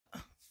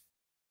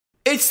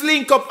It's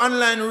Link Up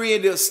Online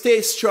Radio.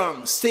 Stay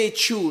strong, stay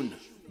tuned.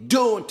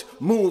 Don't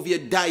move your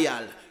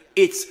dial.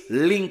 It's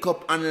Link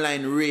Up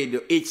Online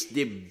Radio. It's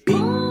the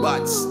big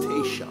bad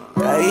station.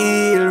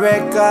 Kyle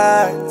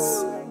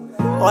Records,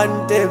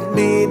 Wanted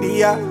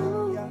Media,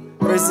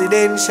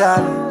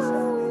 Presidential,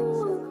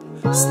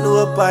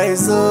 Slow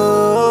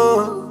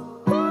Poison.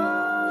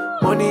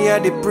 Money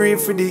at the pre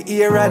for the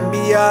year and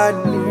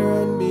beyond.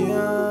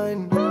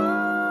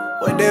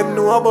 What them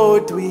know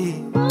about we?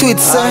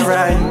 Twigs,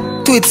 alright.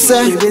 Twigs,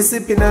 we be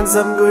sipping on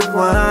some good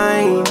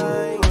wine,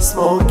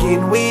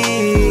 smoking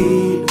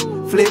weed,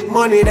 flip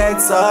money,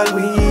 that's all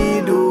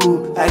we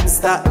do, and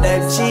stack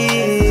that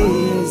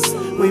cheese.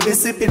 We be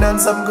sipping on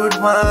some good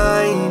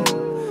wine,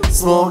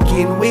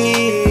 smoking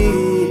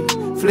weed,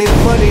 flip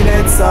money,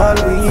 that's all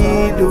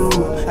we do,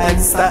 and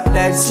stack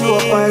that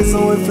cheese.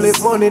 So we flip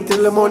money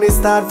till the money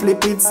start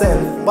flip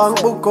itself.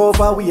 Bank book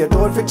over, we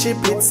don't for chip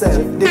itself.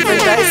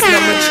 Different dice in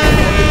a machine,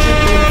 on the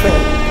chipping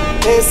fell.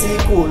 AC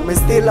cool, me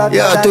still at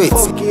that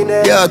fucking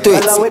hell. Yeah,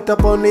 Twigs. All I wet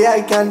up on the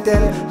I can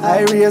tell.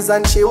 I raise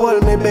and she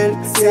hold me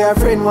belt. Say her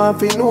friend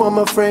want to know I'm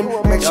a friend.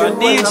 Make sure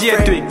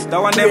DJ Twigs,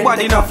 that one them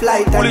body enough. Pull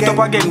it up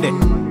again then.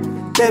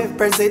 Them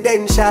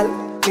presidential,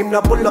 him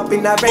not pull up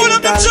in a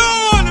rental.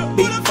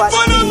 Big fat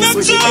piece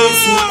with the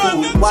AC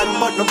cool. One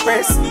button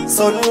press,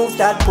 sunroof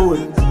that pull.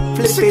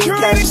 Flipping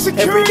cash,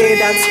 every day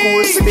that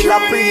school. Still a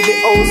pre the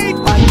house,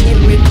 one kill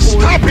with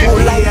cool. Cool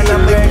lion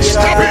and bread,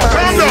 stop it,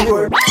 calm down.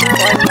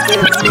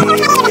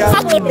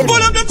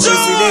 Pull up the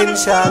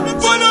presidential.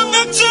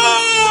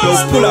 Yo,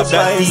 pull up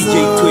that DJ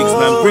Twigs,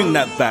 man, bring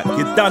that back.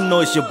 You don't know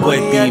it's your boy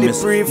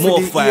Bemis.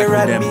 More fire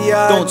for them.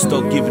 Don't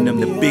stop giving them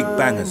the big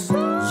bangers.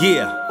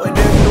 Yeah. What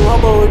them know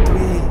about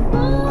we?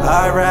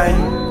 Alright.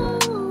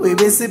 We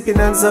be sipping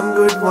on some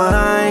good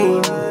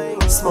wine,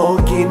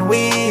 smoking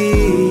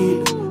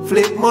weed,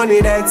 flip money,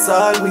 that's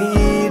all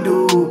we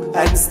do,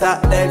 and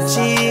stack that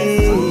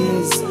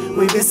cheese.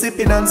 We be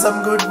sipping on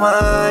some good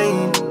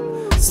wine,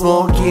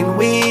 smoking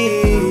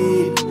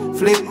weed,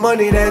 flip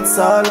money, that's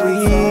all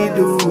we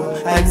do,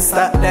 and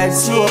stack that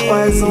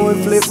cheese. So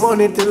we flip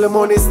money till the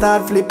money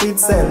start flip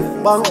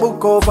itself. Bank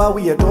book over,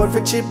 we don't for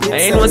chip itself. I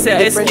ain't no say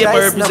I escape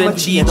represent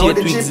DJ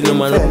Twigs, no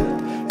man.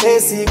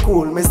 AC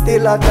cool, me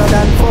still hotter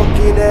than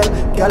fucking hell.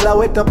 Girl I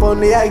wet up on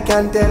the I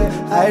can tell.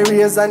 I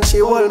raise and she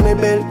hold me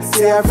belt.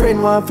 Say her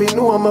friend want to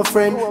know I'm a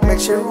friend.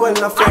 Make sure roll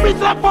my friend.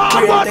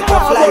 Pray take a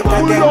flight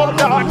again.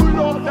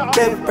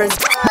 Them press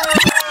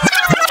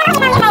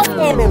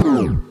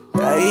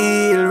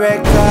Kyle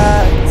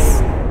Records,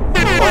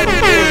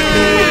 Wanted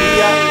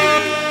Media,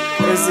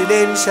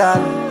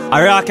 Presidential.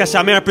 Arakash,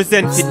 I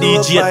represent the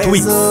DJ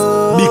Twigs.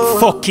 Big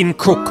fucking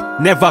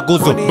crook, never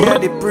goes up.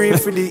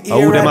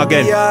 Hold them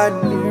again.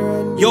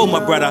 Yo, my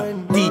brother,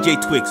 DJ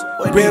Twigs,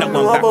 bring that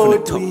one back from the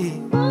top.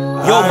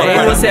 Yo, my I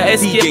brother, say I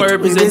escape DJ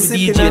represent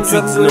DJ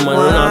Twigs, no man. I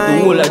have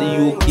the whole of the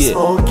UK,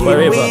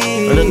 forever.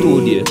 And I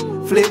told you.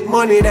 Flip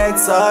money,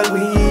 that's all we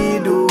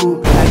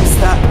do, and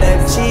stack that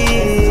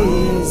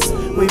cheese.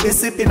 We be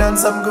sipping on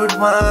some good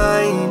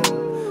wine,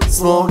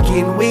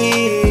 smoking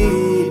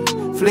weed,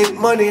 flip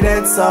money,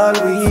 that's all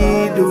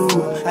we do,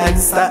 and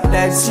stack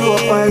that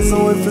cheese.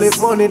 So we flip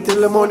money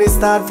till the money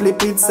start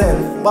flip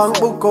itself. Bank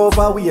book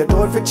over, we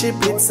don't for chip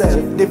itself.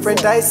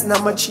 Different ice in a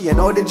machine,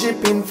 how the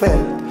dripping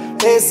felt.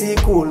 AC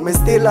cool, me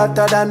still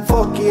hotter than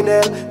fucking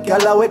hell.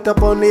 Girl I wet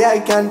up on the I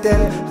can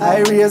tell.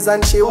 I raise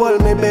and she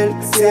hold me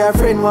belt. Say her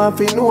friend want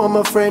to know I'm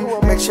a friend.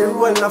 Make sure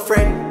roll my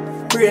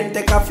friend. Brain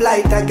take a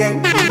flight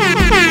again.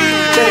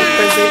 Then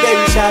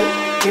presidential,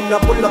 him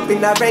not pull up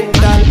in a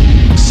rental.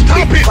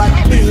 Stop it!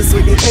 Fat piece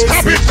with the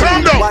Stop it,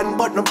 calm down. one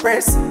button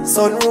press,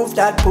 sunroof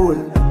that pull.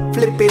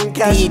 Flipping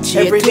cash,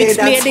 DJ every day Twigs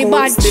that play the school.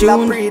 bad Still a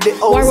tune. pre the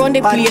house. War on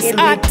the place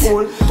hot.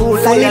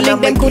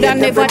 Fullylinked them coulda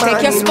never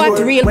take your spot.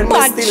 Real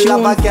bad tune.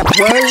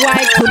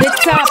 Worldwide to the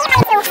top.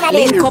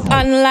 Link Up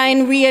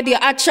Online Radio.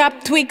 I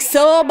chop Twigs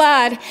so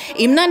bad.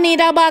 Him no need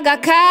a bag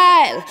of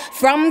Kyle.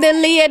 From the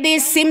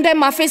ladies, him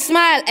them off his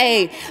smile.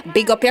 Hey,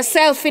 big up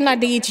yourself in a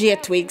DJ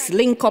Twigs.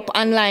 Link Up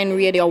Online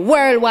Radio.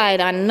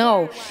 Worldwide and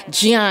now.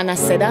 Gianna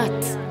said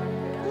that.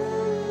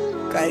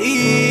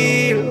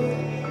 Kyle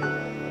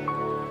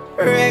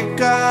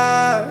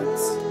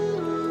Records,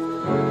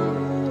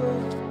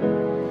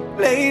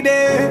 lady,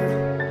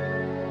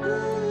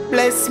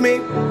 bless me,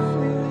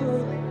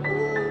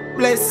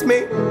 bless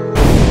me,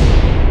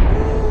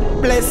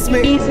 bless me.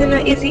 Easy,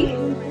 not easy.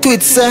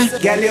 Twigs,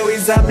 Girl, you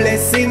is a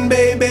blessing,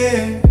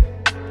 baby.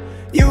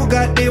 You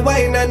got the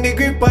wine and the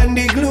grip and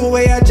the glue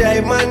where you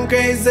drive man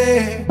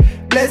crazy.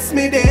 Bless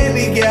me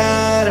daily,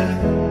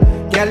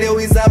 girl. Girl, you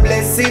is a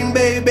blessing,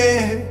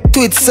 baby.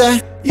 Twigs,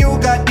 You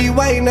got the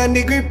wine and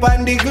the grip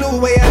and the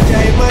glue where you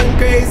drive man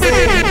crazy.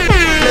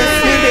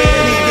 Bless me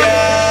daily,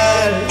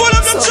 girl. Pull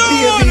up the So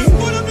tune. baby,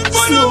 Pull up the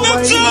slow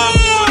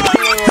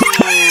wine.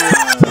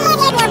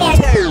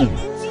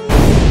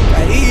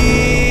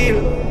 Kyle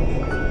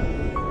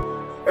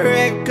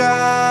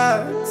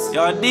Records.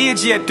 Yo,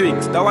 DJ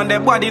Twigs, that one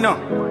them body now.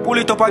 Pull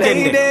it up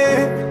again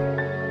there.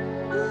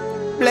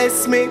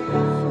 Bless me,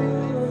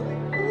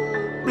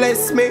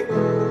 bless me,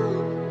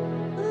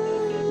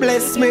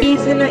 bless me.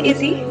 Easy, not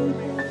easy.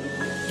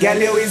 Girl,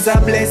 you is a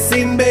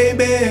blessing,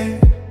 baby.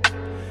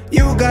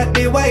 You got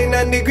the wine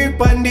and the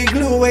grip and the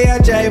glue where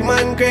you drive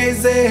man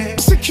crazy.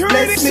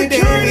 Bless me,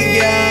 daily,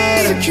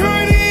 girl.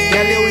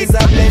 Girl, you is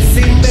a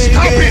blessing,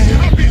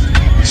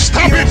 baby.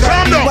 Stop it,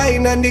 calm The down.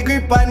 wine and the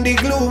grip and the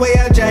glue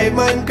where you drive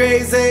man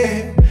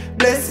crazy.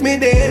 Bless me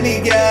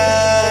daily,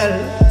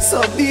 girl.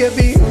 So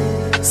baby,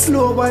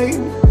 slow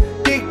wine,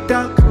 tick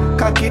tock,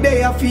 cocky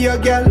there for your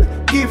girl.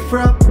 Gift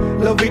wrap,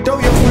 love it how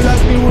you full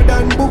of glue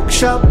and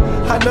bookshop.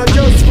 And not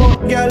just fuck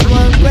girl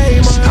one play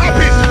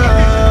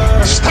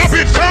man. Stop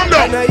it, calm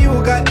And down.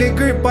 you got the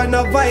grip and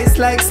a vice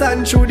like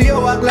sun through the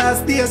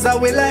hourglass days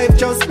of our life.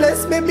 Just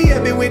bless me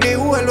baby with the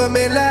whole of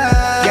my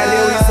life. Girl,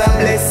 you is a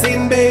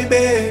blessing,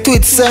 baby.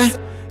 Twigs,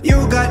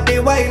 You got the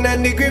wine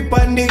and the grip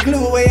and the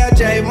glue where you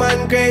drive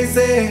man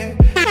crazy.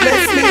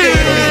 Bless me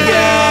baby,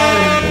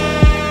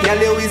 girl.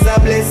 Girl, you is a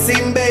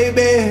blessing,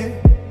 baby.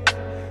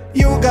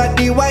 You got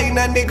the wine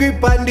and the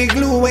grip and the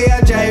glue where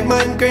you drive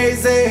man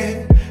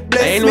crazy.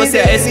 Bless I ain't no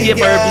say Escape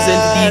I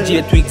represent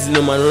DJ Twigs, you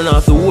know man. Run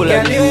off the whole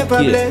of the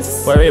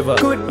UK forever.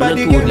 Good I'm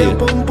body, not girl, too you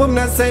pum pum,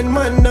 na send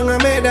man down a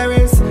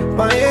medaress.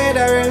 My head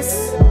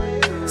arrest.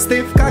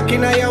 Stiff cock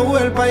in your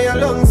hole, by your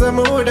lungs, I'm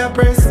a woulda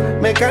press.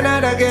 Make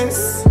another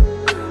guess.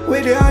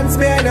 With your hands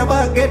behind the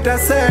back, get a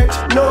search,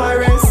 no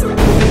arrest.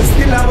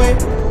 Still away.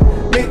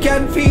 Me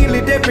can feel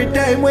it every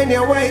time when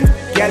you whine.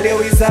 Girl, you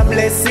is a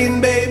blessing,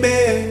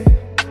 baby.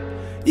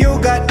 You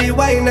got the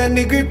wine and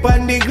the grip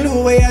and the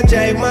glue where you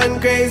drive man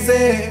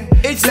crazy.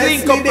 It's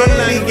Bless Link me Up daily,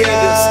 Online Radio.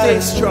 Stay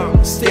girl.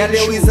 strong, stay Girl,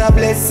 you true. is a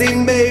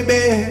blessing,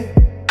 baby.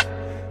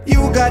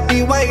 You got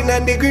the wine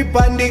and the grip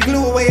and the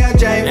glue where you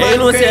drive I man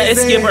know say crazy.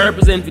 Escape I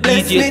represent for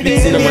Bless DJ me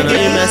Twigs, you know man. I daily,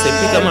 hear me I say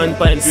pick a man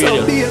pint So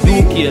radio.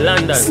 baby, UK,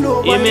 London.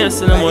 slow Hear me I wine.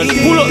 say no man.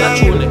 Pull up that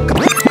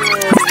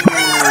tune.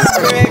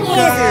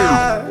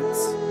 Records.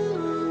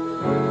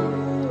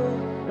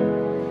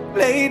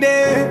 Lady,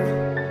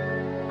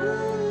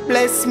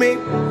 bless me.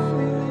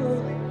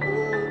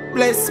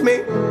 Bless me.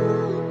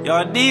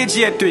 Yo,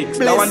 DJ Twigs,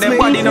 that Bless one them me.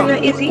 body now.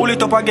 Easy, easy. Pull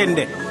it up again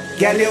there.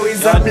 Girl, you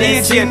is Yo, a DJ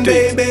blessing,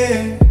 Twigs.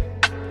 baby.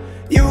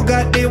 You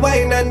got the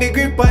wine and the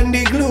grip and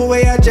the glue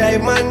where you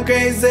drive man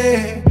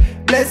crazy.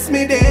 Bless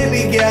me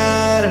daily,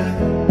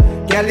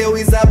 girl. Girl, you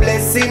is a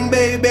blessing,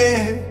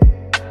 baby.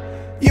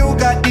 You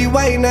got the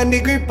wine and the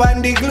grip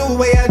and the glue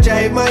where you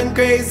drive man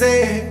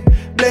crazy.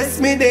 Bless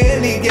me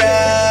daily,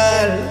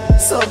 girl.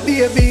 So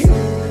baby,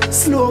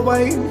 slow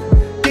wine,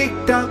 tick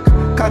tock,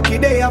 cocky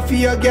there for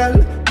your girl.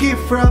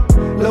 Gift wrap,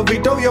 love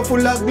it how you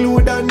full of glue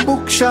and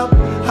bookshop.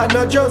 And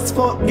not just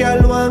fuck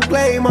girl one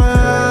climax.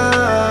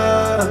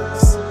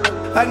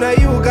 And now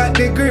you got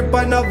the grip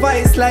and a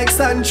vice like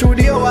sun through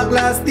the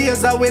hourglass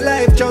days of our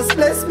life. Just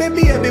bless me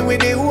baby with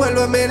the whole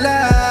of my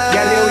life.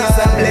 Girl, you is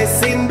a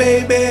blessing,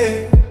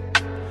 baby.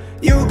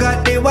 You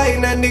got the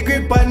wine and the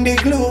grip and the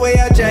glue where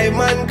you drive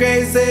man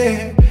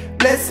crazy.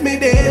 Bless me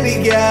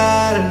daily,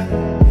 girl.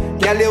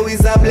 Girl, you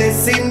is a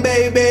blessing,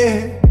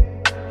 baby.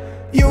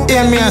 You got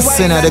Yeah, me the a wine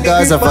sinner, and the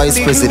guys grip are and vice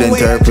the president glue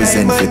where you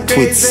represent drive for man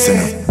Twigs, crazy.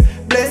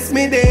 sinner. Bless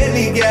me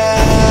daily,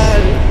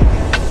 girl.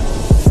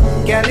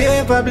 Girl, you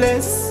ever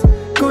bless.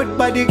 Good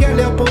body, girl,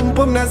 you pum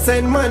pum, na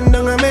send man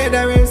down a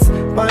medaress.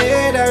 My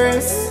head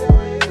arrest.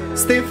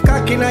 Stiff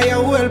cock in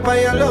your hole, by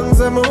your lungs,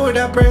 I'm a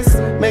woulda press.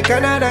 Make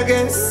another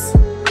guess.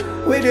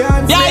 With your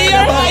hands Yeah, behind here?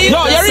 the back,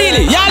 No, get you a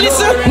really? search, Yeah,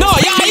 listen? arrest. No,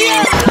 yeah,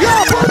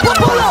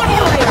 here?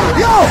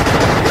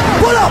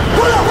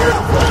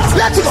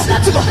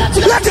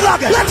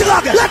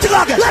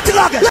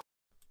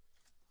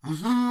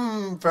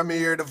 From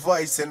here, the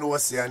voice and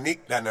what's your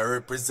Nick that I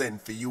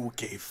represent for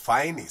UK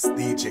finest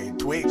DJ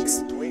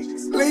Twigs.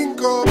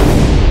 Link up.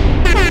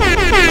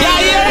 Yeah,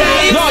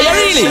 here? No, you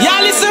really?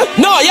 Yeah, listen?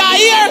 No, yeah,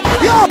 here?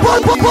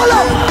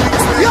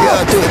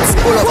 Yeah, Twigs,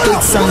 pull up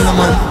Twigs song, no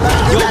man.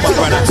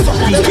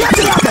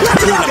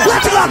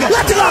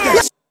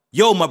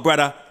 Yo, my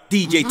brother,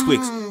 DJ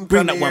Twigs.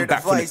 Bring that one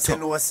back from the voice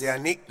and top. what's your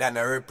Nick that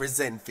I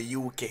represent for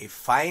UK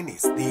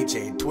finest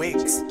DJ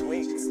Twigs.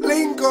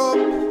 Link up.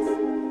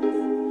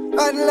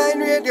 Online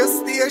radio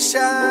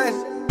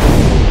station.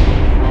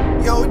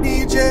 Yo,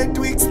 DJ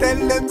Twigs, tell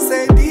them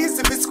say this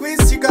if it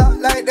squeeze you got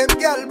like them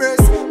gal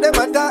breasts. Them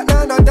a talk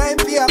now, no time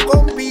for ya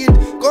compete.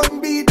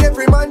 Gun beat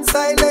every man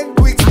silent.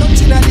 Twigs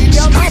touching at the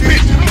damn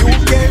street.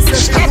 You can't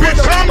say Stop it,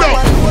 calm down.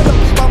 load up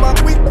the bomber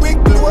quick,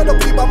 load up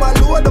the bomber,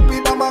 load up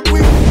the bomber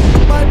quick.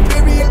 Man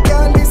for real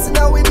can't listen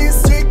now in this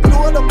strict.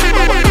 Load up the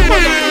bomber,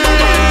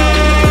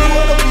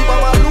 load up the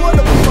bomber, load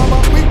up the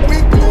bomber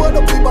quick, load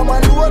up the bomber,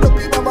 load up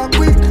the bomber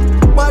quick.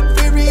 Man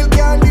for real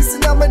can't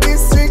listen now in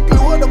this strict.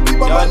 Load up the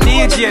bomber, Yo,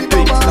 DJ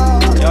Twigs.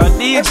 Yo,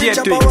 DJ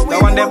Twigs, that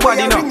one them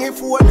body now.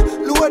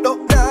 Load up,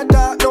 nah,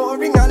 dark, no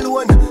ring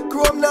alone.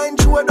 Chrome 9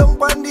 throw down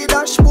on the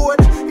dashboard.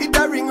 It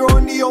a ring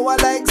round the hour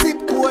like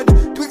zip code.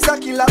 Twigs a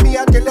killer me,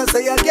 I tell you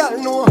say a girl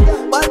no.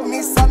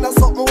 Badness and a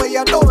something where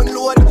you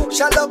download.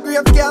 Shallow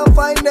grave can't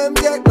find them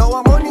yet. Now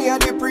I'm money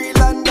at the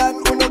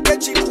pre-London. Uno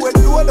get you quick.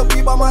 Load up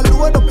the bomber,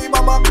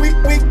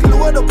 quick.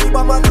 Load up the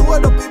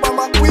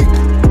bomber, quick.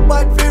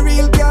 Bad for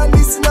real can't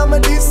listen, I'm a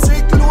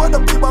district. Load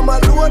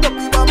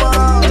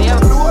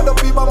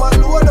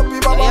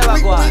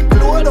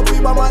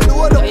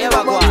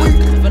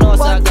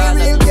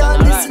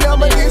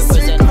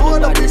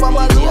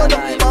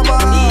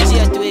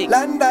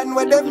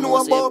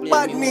about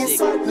badness.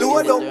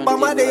 Load up,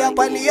 mama, they up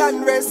on the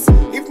handrest.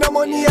 If no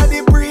money at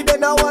the breed,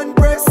 then I want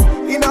press.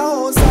 In a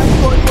house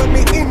and gun when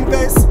me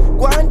invest.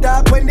 Go and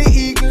talk when the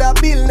eagle a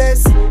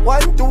business.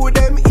 1, 2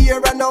 them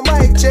here and no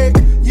mic check.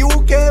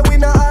 UK we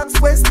no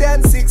ask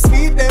Western 6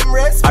 feet them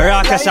rest.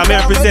 Arakasha me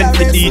represent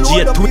for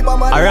DJ Twigs.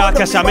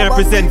 Arakasha me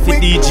represent for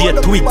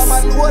DJ Twigs.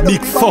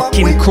 Big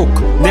fucking crook,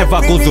 never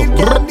goes up.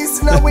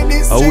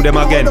 Hold them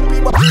again.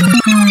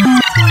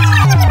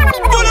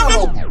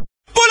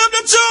 Pull up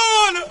the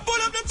tune!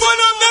 Pull up the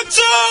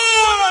tune!